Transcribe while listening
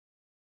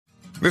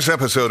This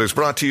episode is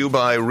brought to you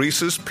by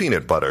Reese's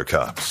Peanut Butter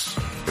Cups.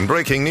 In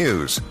breaking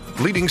news,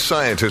 leading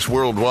scientists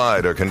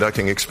worldwide are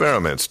conducting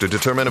experiments to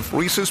determine if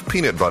Reese's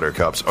Peanut Butter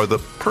Cups are the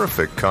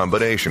perfect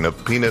combination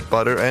of peanut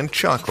butter and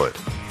chocolate.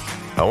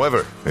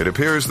 However, it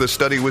appears the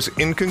study was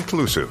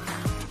inconclusive,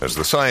 as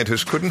the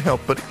scientists couldn't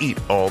help but eat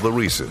all the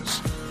Reese's.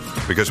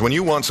 Because when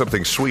you want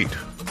something sweet,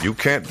 you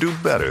can't do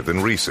better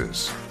than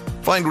Reese's.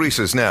 Find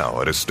Reese's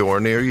now at a store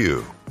near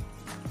you.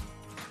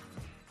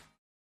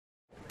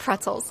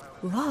 Pretzels.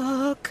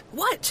 Look.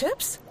 What,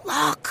 Chips?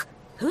 Look.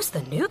 Who's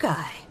the new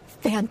guy?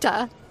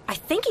 Fanta. I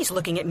think he's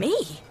looking at me.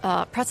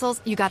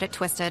 Pretzels, you got it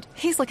twisted.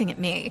 He's looking at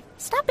me.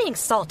 Stop being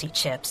salty,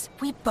 Chips.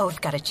 We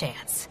both got a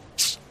chance.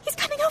 Shh, he's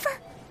coming over.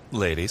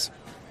 Ladies.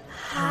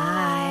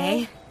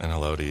 Hi. And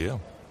hello to you.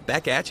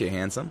 Back at you,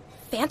 handsome.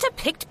 Fanta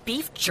picked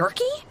beef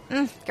jerky?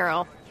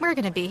 Girl, we're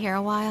gonna be here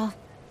a while.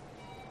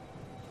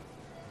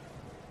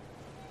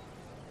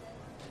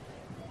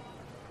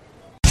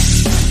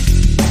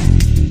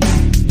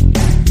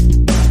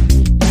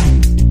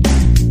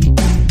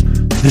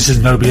 This is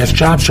No BS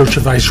Job Search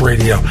Advice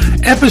Radio,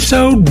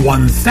 episode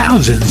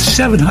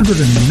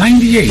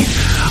 1798.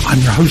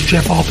 I'm your host,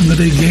 Jeff Altman, the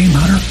Big Game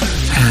Hunter,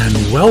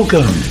 and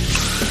welcome.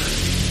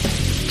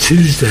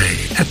 Tuesday,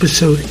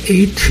 episode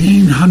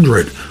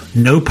 1800.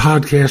 No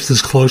podcast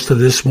is close to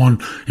this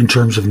one in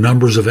terms of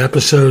numbers of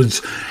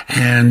episodes,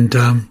 and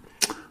let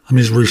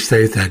me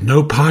restate that.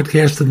 No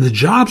podcast in the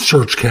job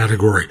search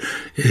category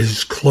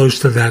is close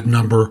to that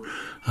number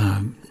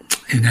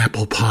in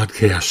Apple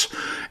Podcasts.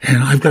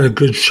 And I've got a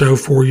good show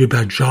for you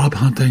about job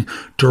hunting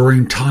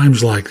during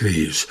times like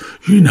these.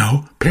 You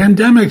know,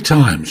 pandemic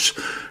times.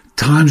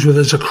 Times where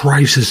there's a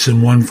crisis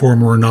in one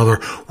form or another,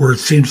 where it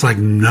seems like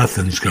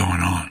nothing's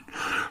going on.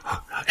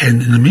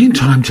 And in the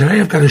meantime,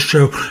 today I've got a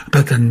show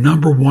about the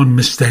number one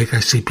mistake I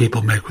see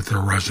people make with their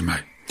resume.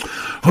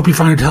 Hope you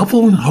find it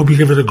helpful and hope you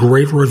give it a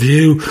great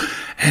review.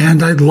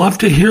 And I'd love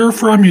to hear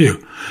from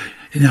you.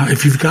 Now,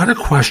 if you've got a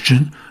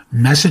question,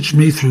 message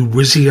me through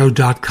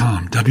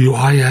Wisio.com,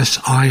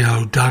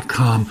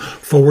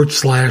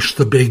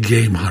 Wisio.com/The Big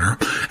Game Hunter.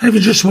 And if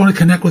you just want to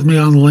connect with me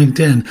on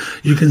LinkedIn,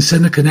 you can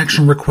send a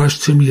connection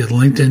request to me at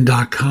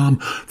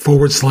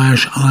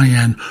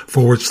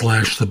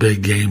LinkedIn.com/IN/The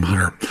Big Game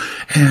Hunter.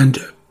 And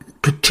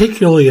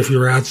particularly if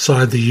you're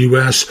outside the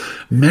U.S.,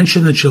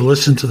 mention that you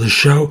listen to the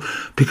show,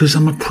 because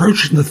I'm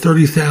approaching the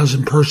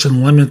 30,000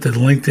 person limit that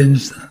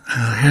LinkedIn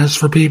has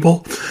for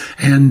people.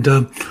 And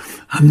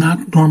I'm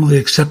not normally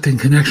accepting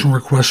connection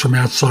requests from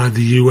outside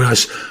the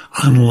U.S.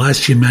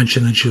 unless you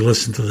mention that you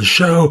listen to the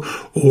show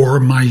or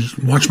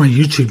watch my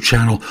YouTube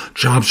channel,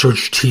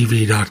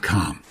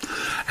 JobSearchTV.com.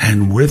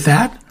 And with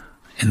that,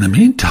 in the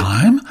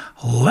meantime,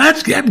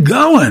 let's get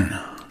going.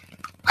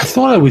 I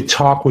thought I would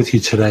talk with you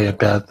today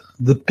about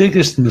the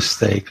biggest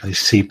mistake I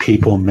see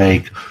people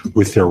make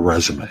with their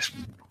resumes.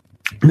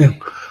 Now,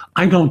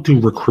 I don't do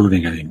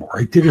recruiting anymore.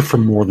 I did it for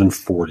more than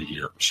 40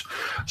 years.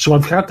 So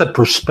I've got the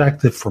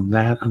perspective from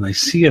that, and I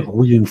see it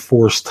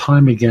reinforced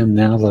time again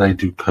now that I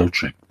do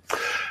coaching.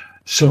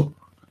 So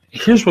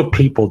here's what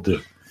people do.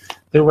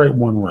 They write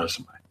one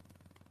resume.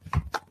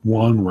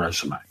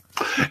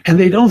 And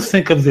they don't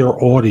think of their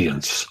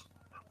audience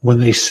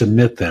when they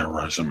submit that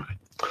resume.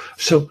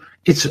 So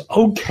it's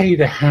okay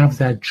to have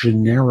that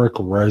generic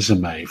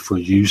resume for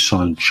use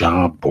on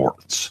job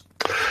boards.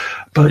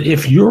 But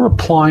if you're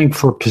applying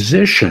for a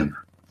position,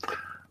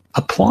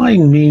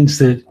 applying means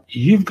that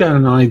you've got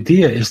an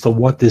idea as to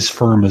what this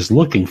firm is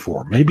looking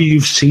for. Maybe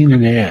you've seen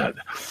an ad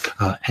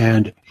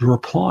and you're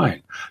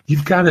applying.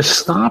 You've got to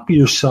stop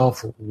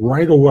yourself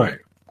right away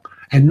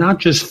and not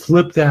just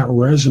flip that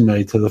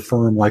resume to the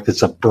firm like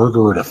it's a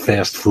burger at a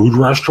fast food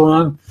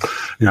restaurant.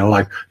 You know,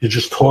 like you're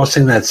just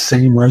tossing that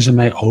same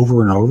resume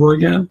over and over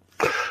again,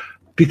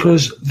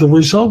 because the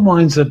result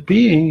winds up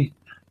being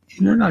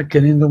you're not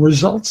getting the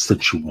results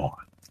that you want.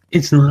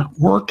 It's not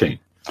working.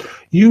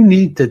 You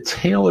need to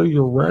tailor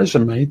your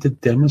resume to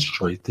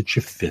demonstrate that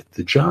you fit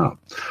the job.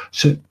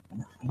 So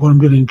what I'm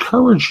going to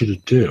encourage you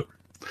to do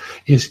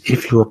is,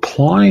 if you're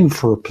applying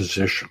for a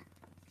position,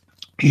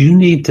 you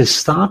need to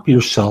stop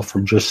yourself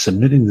from just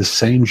submitting the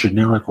same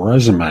generic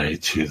resume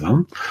to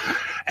them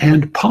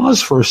and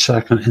pause for a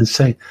second and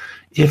say,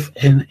 if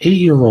an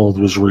 8-year-old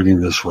was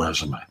reading this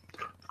resume,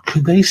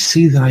 could they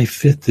see that I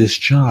fit this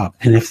job?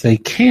 And if they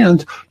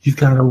can't, you've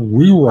got to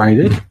rewrite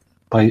it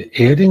by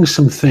adding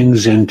some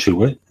things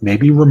into it,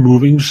 maybe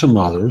removing some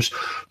others,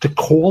 to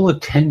call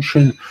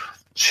attention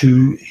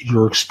to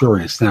your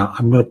experience. Now,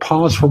 I'm going to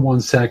pause for 1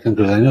 second,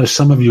 because I know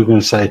some of you are going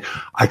to say,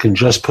 I can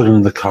just put it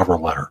in the cover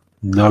letter.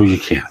 No, you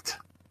can't.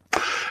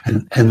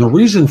 And the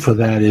reason for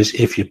that is,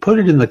 if you put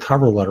it in the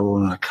cover letter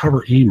or in a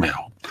cover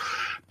email,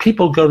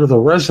 people go to the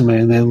resume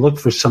and they look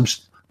for some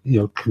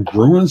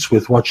congruence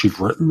with what you've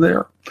written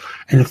there.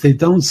 And if they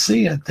don't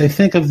see it, they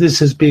think of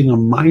this as being a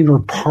minor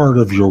part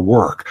of your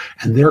work,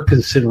 and they're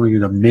considering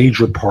it a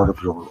major part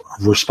of your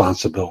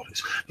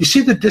responsibilities. You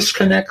see the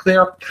disconnect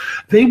there?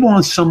 They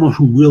want someone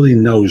who really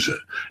knows it.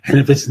 And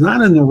if it's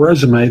not in the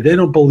resume, they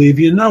don't believe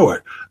you know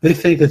it. They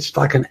think it's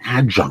like an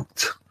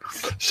adjunct.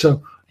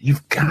 So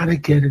You've got to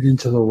get it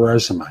into the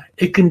resume.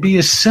 It can be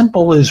as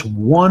simple as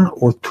 1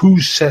 or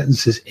 2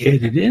 sentences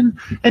added in,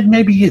 and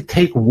maybe you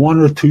take 1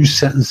 or 2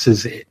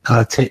 sentences,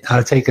 take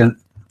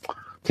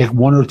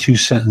 1 or 2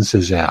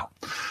 sentences out.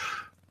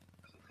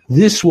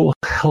 This will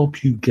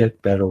help you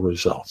get better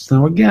results.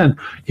 Now, again,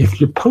 if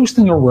you're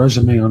posting a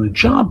resume on a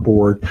job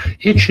board,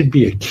 it should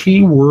be a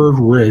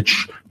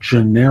keyword-rich,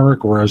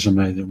 generic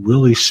resume that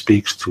really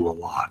speaks to a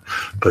lot.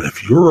 But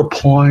if you're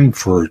applying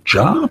for a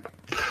job,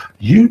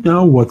 you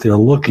know what they're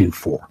looking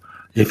for.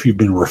 If you've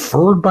been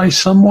referred by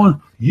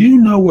someone, you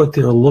know what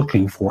they're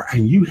looking for,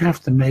 and you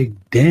have to make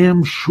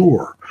damn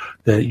sure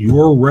that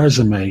your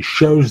resume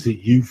shows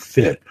that you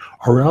fit,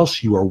 or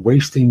else you are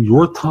wasting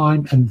your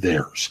time and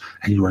theirs,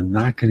 and you are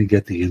not going to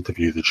get the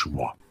interview that you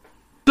want.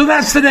 So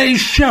that's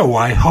today's show.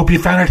 I hope you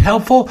found it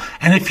helpful,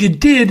 and if you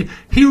did,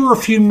 here are a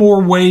few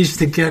more ways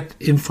to get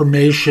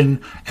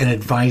information and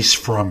advice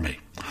from me.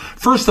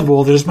 First of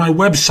all, there's my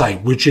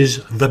website, which is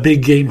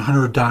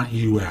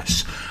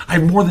thebiggamehunter.us. I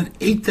have more than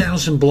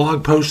 8,000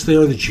 blog posts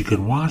there that you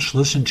can watch,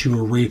 listen to,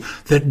 or read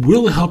that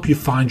will help you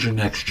find your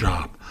next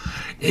job.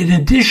 In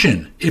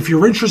addition, if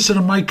you're interested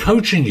in my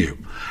coaching you,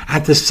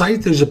 at the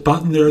site there's a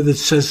button there that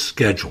says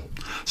schedule.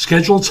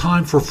 Schedule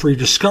time for a free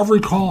discovery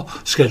call,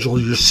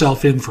 schedule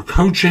yourself in for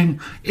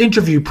coaching,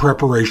 interview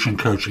preparation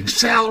coaching,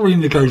 salary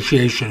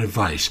negotiation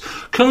advice,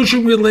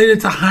 coaching related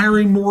to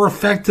hiring more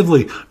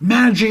effectively,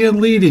 managing and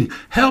leading,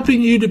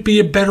 helping you to be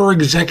a better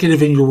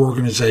executive in your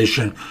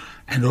organization,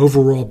 and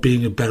overall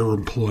being a better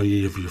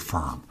employee of your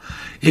firm.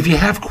 If you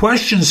have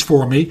questions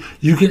for me,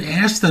 you can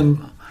ask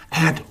them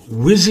at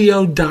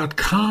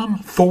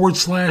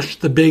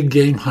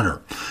Wizio.com/thebiggamehunter.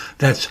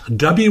 That's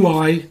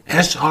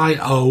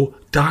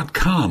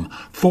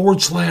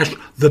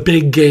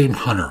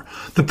WISIO.com/thebiggamehunter.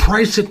 The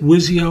price at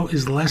Wizio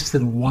is less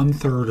than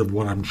 1/3 of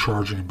what I'm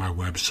charging at my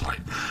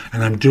website.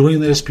 And I'm doing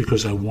this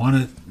because I want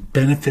to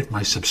benefit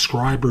my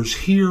subscribers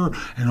here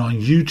and on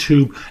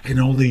YouTube, and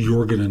only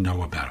you're going to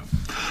know about it.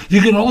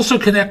 You can also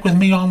connect with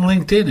me on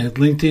LinkedIn at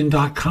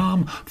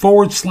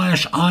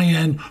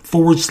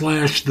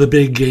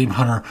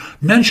linkedin.com/IN/thebiggamehunter.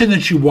 Mention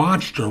that you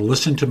watched or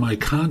listened to my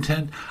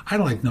content. I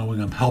like knowing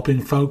I'm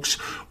helping folks.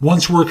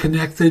 Once we're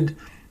connected,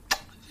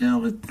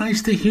 it's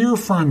nice to hear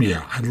from you.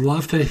 I'd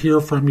love to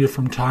hear from you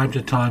from time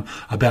to time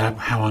about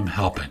how I'm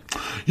helping.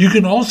 You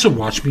can also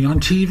watch me on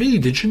TV.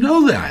 Did you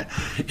know that?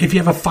 If you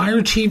have a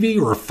Fire TV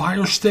or a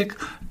Fire Stick,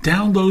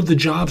 download the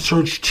Job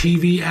Search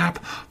TV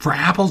app for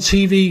Apple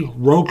TV,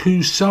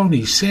 Roku,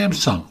 Sony,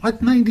 Samsung,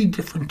 like 90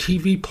 different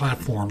TV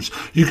platforms.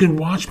 You can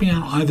watch me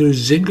on either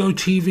Zingo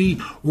TV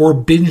or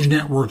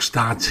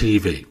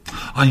BingeNetworks.tv.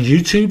 On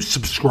YouTube,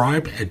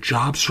 subscribe at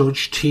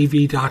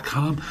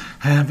JobSearchTV.com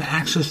and have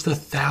access to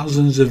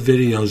thousands of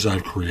videos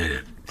I've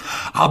created.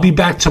 I'll be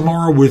back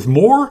tomorrow with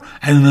more,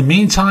 and in the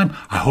meantime,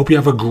 I hope you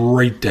have a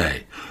great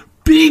day.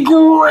 Be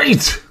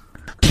great!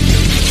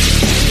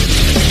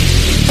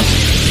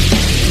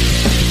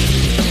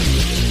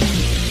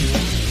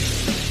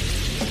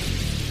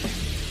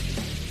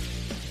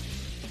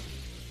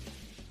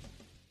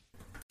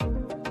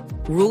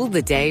 Rule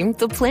the day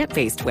the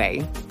plant-based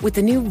way with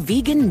the new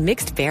vegan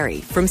mixed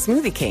berry from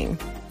Smoothie King.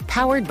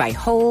 Powered by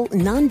whole,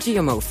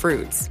 non-GMO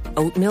fruits,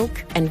 oat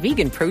milk, and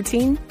vegan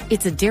protein,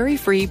 it's a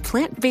dairy-free,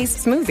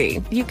 plant-based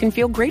smoothie you can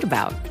feel great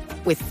about.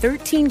 With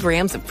 13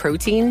 grams of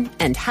protein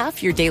and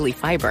half your daily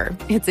fiber,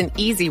 it's an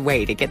easy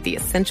way to get the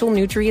essential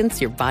nutrients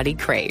your body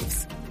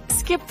craves.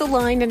 Skip the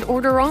line and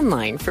order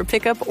online for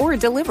pickup or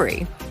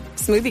delivery.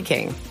 Smoothie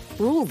King.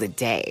 Rule the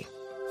day.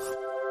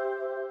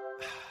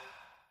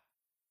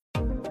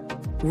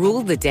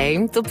 Rule the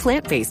day the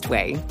plant-based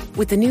way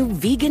with the new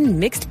vegan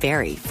mixed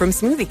berry from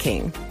Smoothie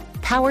King.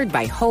 Powered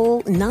by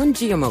whole,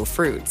 non-GMO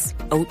fruits,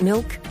 oat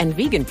milk, and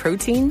vegan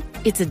protein,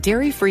 it's a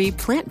dairy-free,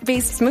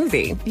 plant-based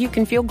smoothie you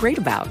can feel great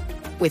about.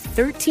 With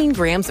 13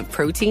 grams of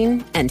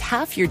protein and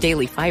half your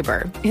daily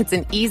fiber, it's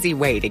an easy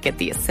way to get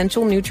the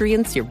essential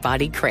nutrients your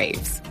body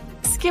craves.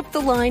 Skip the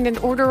line and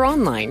order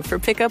online for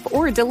pickup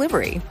or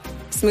delivery.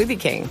 Smoothie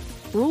King.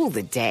 Rule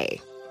the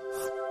day.